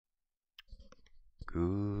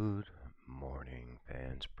Good morning,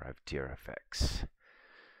 fans. PrivateerFX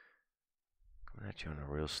coming at you on a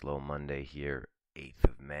real slow Monday here, 8th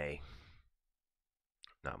of May.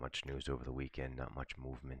 Not much news over the weekend, not much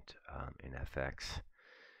movement in FX.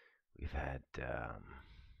 We've had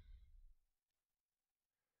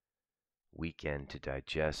weekend to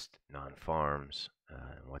digest non-farms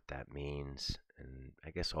and what that means, and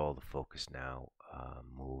I guess all the focus now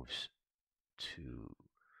moves to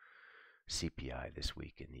CPI this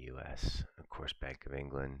week in the U.S. Of course, Bank of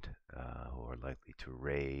England, who are likely to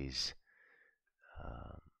raise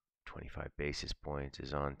 25 basis points,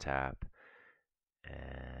 is on tap,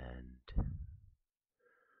 and I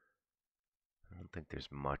don't think there's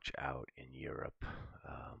much out in Europe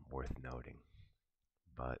worth noting.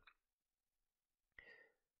 But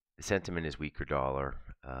the sentiment is weaker dollar.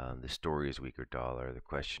 The story is weaker dollar. The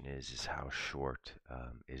question is how short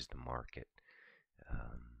is the market?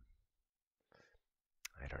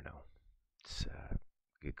 I don't know. It's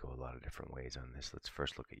could go a lot of different ways on this. Let's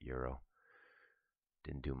first look at euro.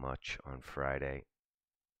 Didn't do much on Friday.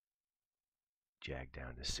 Jagged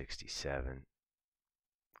down to 67.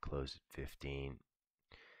 Closed at 15.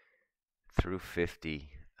 Through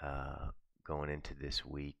 50 going into this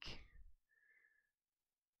week.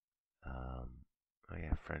 Oh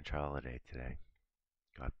yeah, French holiday today.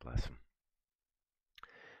 God bless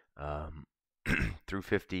them. Through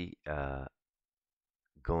 50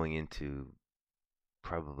 going into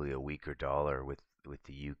probably a weaker dollar with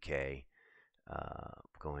the UK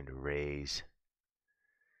going to raise.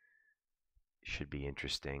 Should be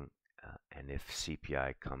interesting. And if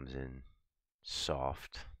CPI comes in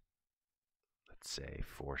soft, let's say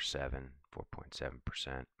 4.7%,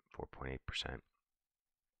 4.8%,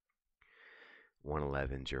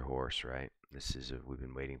 111's your horse, right? This is we've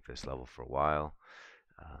been waiting for this level for a while.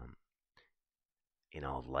 In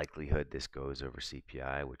all likelihood, this goes over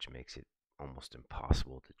CPI, which makes it almost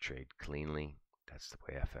impossible to trade cleanly. That's the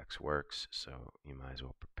way FX works, so you might as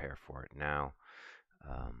well prepare for it now.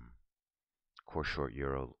 Core short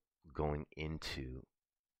euro going into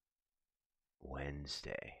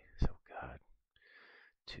Wednesday. So, God,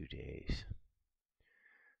 2 days.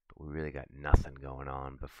 But we really got nothing going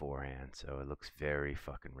on beforehand, so it looks very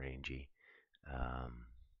fucking rangy.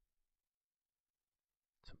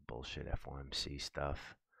 Some bullshit FOMC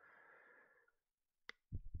stuff.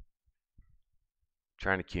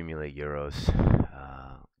 Trying to accumulate euros,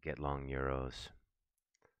 get long euros.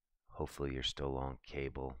 Hopefully you're still long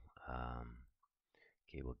cable.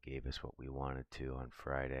 Cable gave us what we wanted to on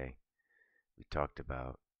Friday. We talked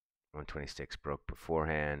about 126 broke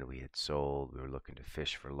beforehand. We had sold. We were looking to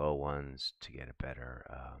fish for low ones to get a better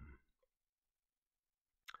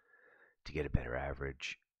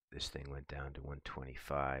average. This thing went down to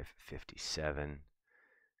 125.57.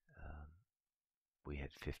 We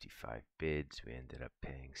had 55 bids. We ended up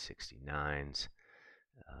paying 69s.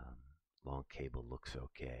 Long cable looks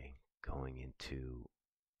okay going into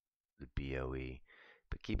the BOE.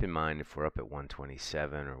 But keep in mind, if we're up at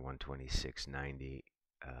 127 or 126.90,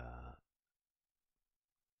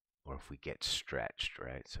 or if we get stretched,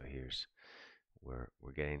 right? So here's we're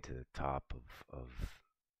getting to the top of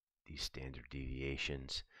these standard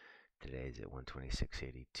deviations. Today's at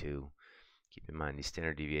 126.82. Keep in mind, these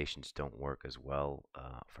standard deviations don't work as well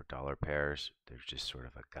for dollar pairs. They're just sort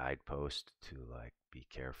of a guidepost to like be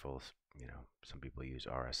careful. You know, some people use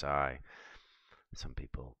RSI. Some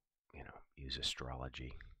people, you know, use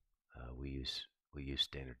astrology. We use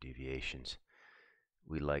standard deviations.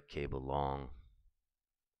 We like cable long.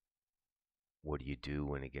 What do you do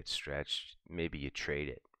when it gets stretched? Maybe you trade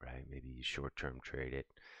it, right? Maybe you short-term trade it.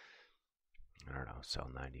 I don't know, sell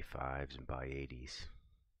 95s and buy 80s.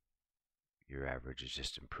 Your average has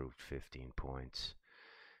just improved 15 points.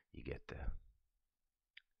 You get the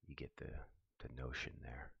notion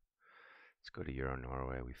there. Let's go to Euro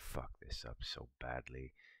Norway. We fucked this up so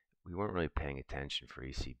badly. We weren't really paying attention for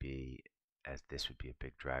ECB, as this would be a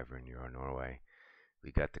big driver in Euro Norway.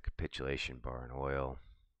 We got the capitulation bar in oil.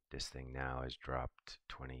 This thing now has dropped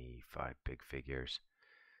 25 big figures.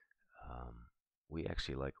 We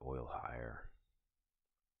actually like oil higher.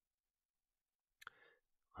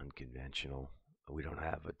 Unconventional. We don't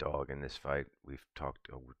have a dog in this fight. We've talked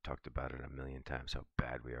about it a million times how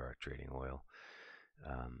bad we are at trading oil.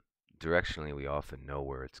 Directionally, we often know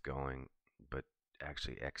where it's going, but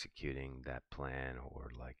actually executing that plan or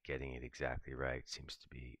like getting it exactly right seems to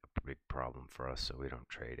be a big problem for us, so we don't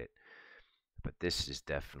trade it. But this is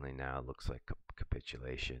definitely now looks like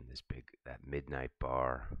capitulation. That midnight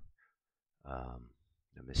bar,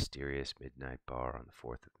 the mysterious midnight bar on the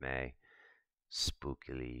 4th of May,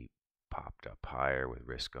 spookily popped up higher with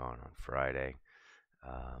risk on Friday.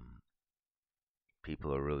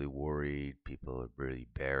 People are really worried. People are really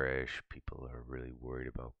bearish. People are really worried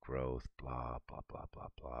about growth. Blah blah blah blah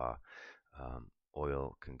blah.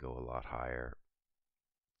 Oil can go a lot higher.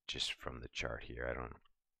 Just from the chart here, I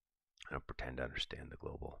don't pretend to understand the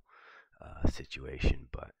global situation,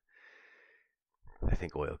 but I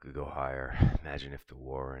think oil could go higher. Imagine if the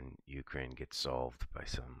war in Ukraine gets solved by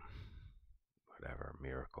some whatever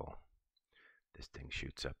miracle. This thing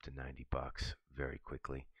shoots up to $90 very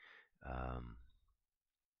quickly.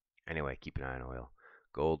 Anyway, keep an eye on oil.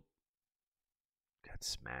 Gold got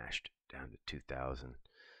smashed down to 2,000.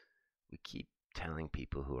 We keep telling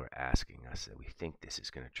people who are asking us that we think this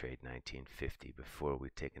is going to trade 1950 before we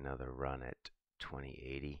take another run at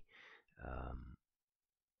 2080.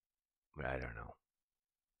 But I don't know.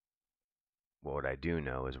 What I do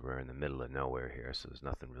know is we're in the middle of nowhere here, so there's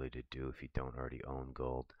nothing really to do if you don't already own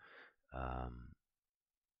gold.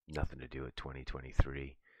 Nothing to do at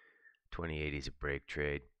 2023. 2080 is a break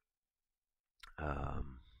trade.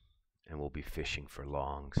 And we'll be fishing for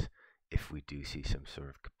longs if we do see some sort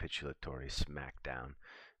of capitulatory smackdown.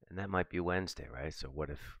 And that might be Wednesday, right? So what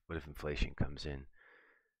if inflation comes in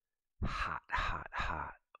hot, hot,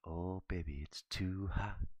 hot? Oh, baby, it's too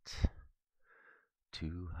hot.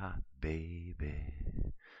 Too hot,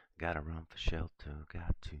 baby. Gotta run for shelter,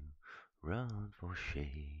 got to run for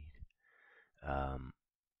shade.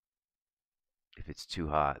 If it's too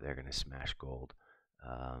hot, they're going to smash gold.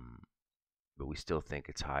 But we still think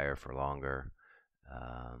it's higher for longer.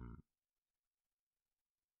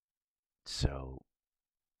 So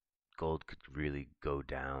gold could really go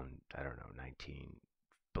down, I don't know,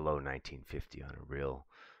 below 1950 on a real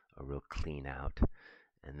clean out.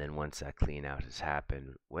 And then once that clean out has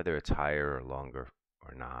happened, whether it's higher or longer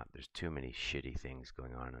or not, there's too many shitty things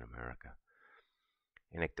going on in America.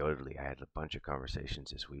 Anecdotally, I had a bunch of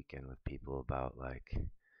conversations this weekend with people about, like,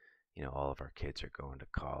 all of our kids are going to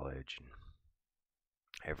college, and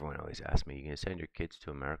everyone always asks me, you going to send your kids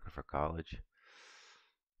to America for college?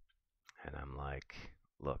 And I'm like,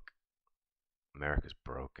 look, America's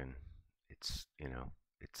broken. It's,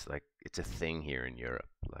 it's like, it's a thing here in Europe.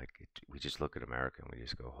 Like, we just look at America and we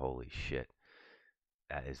just go, holy shit.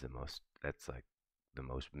 That's like the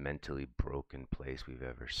most mentally broken place we've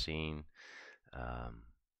ever seen.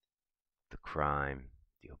 The crime,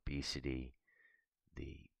 the obesity,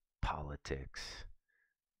 the politics,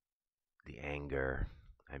 the anger.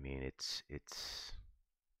 I mean, it's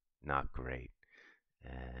not great.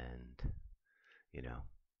 And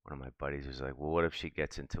one of my buddies was like, well, what if she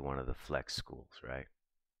gets into one of the flex schools, right?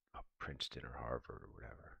 Princeton or Harvard or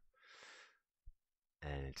whatever.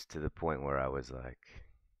 And it's to the point where I was like,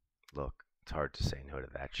 look, it's hard to say no to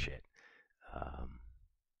that shit.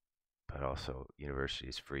 But also, university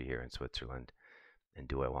is free here in Switzerland. And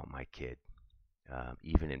do I want my kid,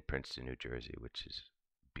 even in Princeton, New Jersey, which is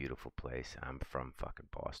a beautiful place? I'm from fucking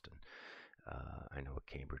Boston. I know what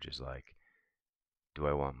Cambridge is like. Do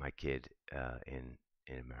I want my kid in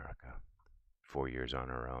America, 4 years on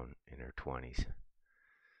her own in her 20s?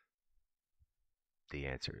 The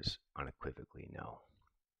answer is unequivocally no.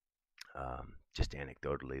 Just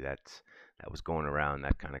anecdotally, that was going around.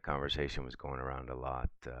 That kind of conversation was going around a lot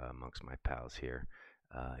amongst my pals here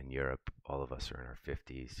in Europe. All of us are in our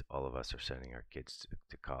 50s. All of us are sending our kids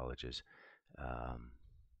to colleges.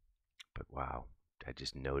 But wow, I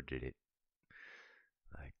just noted it.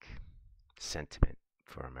 Like, sentiment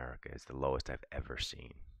for America is the lowest I've ever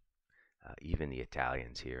seen. Even the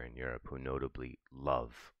Italians here in Europe, who notably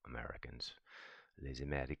love Americans, les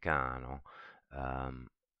Americanos,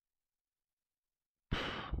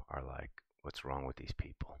 are like, what's wrong with these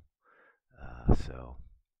people? So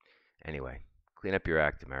anyway, clean up your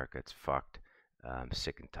act, America. It's fucked. I'm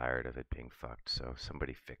sick and tired of it being fucked, so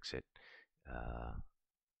somebody fix it.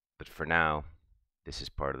 But for now, this is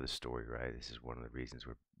part of the story, right? This is one of the reasons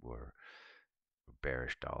we're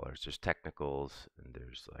bearish dollars. There's technicals, and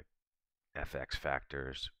there's like FX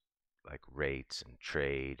factors, like rates and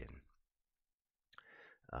trade and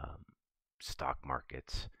stock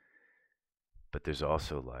markets. But there's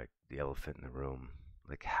also like the elephant in the room.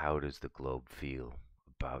 Like, how does the globe feel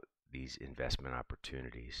about these investment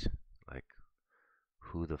opportunities? Like,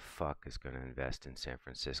 who the fuck is going to invest in San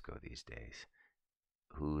Francisco these days?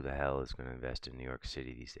 Who the hell is going to invest in New York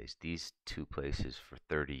City these days? These two places for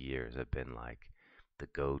 30 years have been like the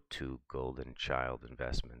go-to golden child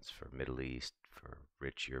investments for Middle East, for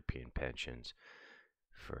rich European pensions,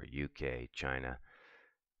 for UK, China.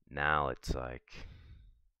 Now it's like,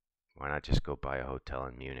 why not just go buy a hotel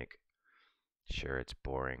in Munich? Sure, it's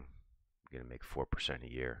boring. You're going to make 4%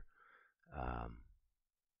 a year.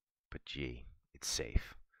 But gee, it's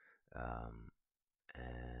safe.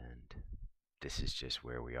 And this is just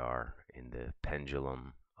where we are in the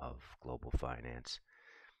pendulum of global finance.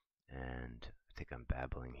 And I think I'm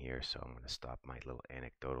babbling here, so I'm going to stop my little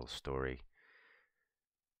anecdotal story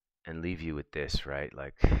and leave you with this, right?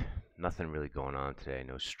 Like, nothing really going on today.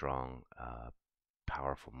 No strong,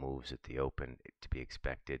 powerful moves at the open to be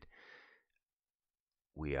expected.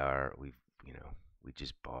 We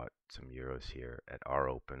just bought some euros here at our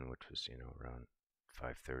open, which was, around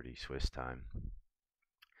 5:30 Swiss time.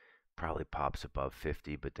 Probably pops above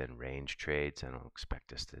 50, but then range trades. I don't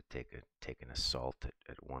expect us to take an assault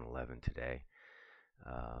at 111 today.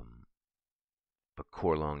 But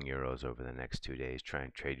core long euros over the next 2 days. Try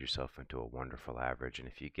and trade yourself into a wonderful average. And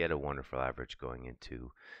if you get a wonderful average going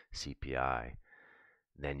into CPI,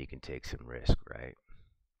 then you can take some risk, right?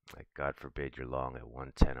 Like, God forbid you're long at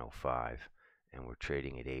 110.05 and we're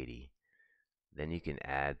trading at 80. Then you can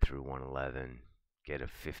add through 111, get a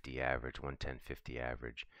 50 average, 110.50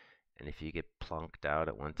 average. And if you get plunked out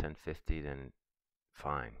at 110.50, then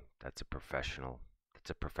fine. That's a professional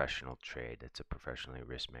trade. That's a professionally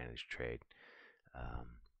risk managed trade.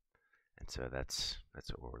 And so that's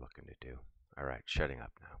what we're looking to do. All right, shutting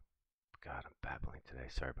up now. God, I'm babbling today.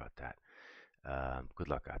 Sorry about that. Good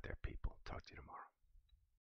luck out there, people. Talk to you tomorrow.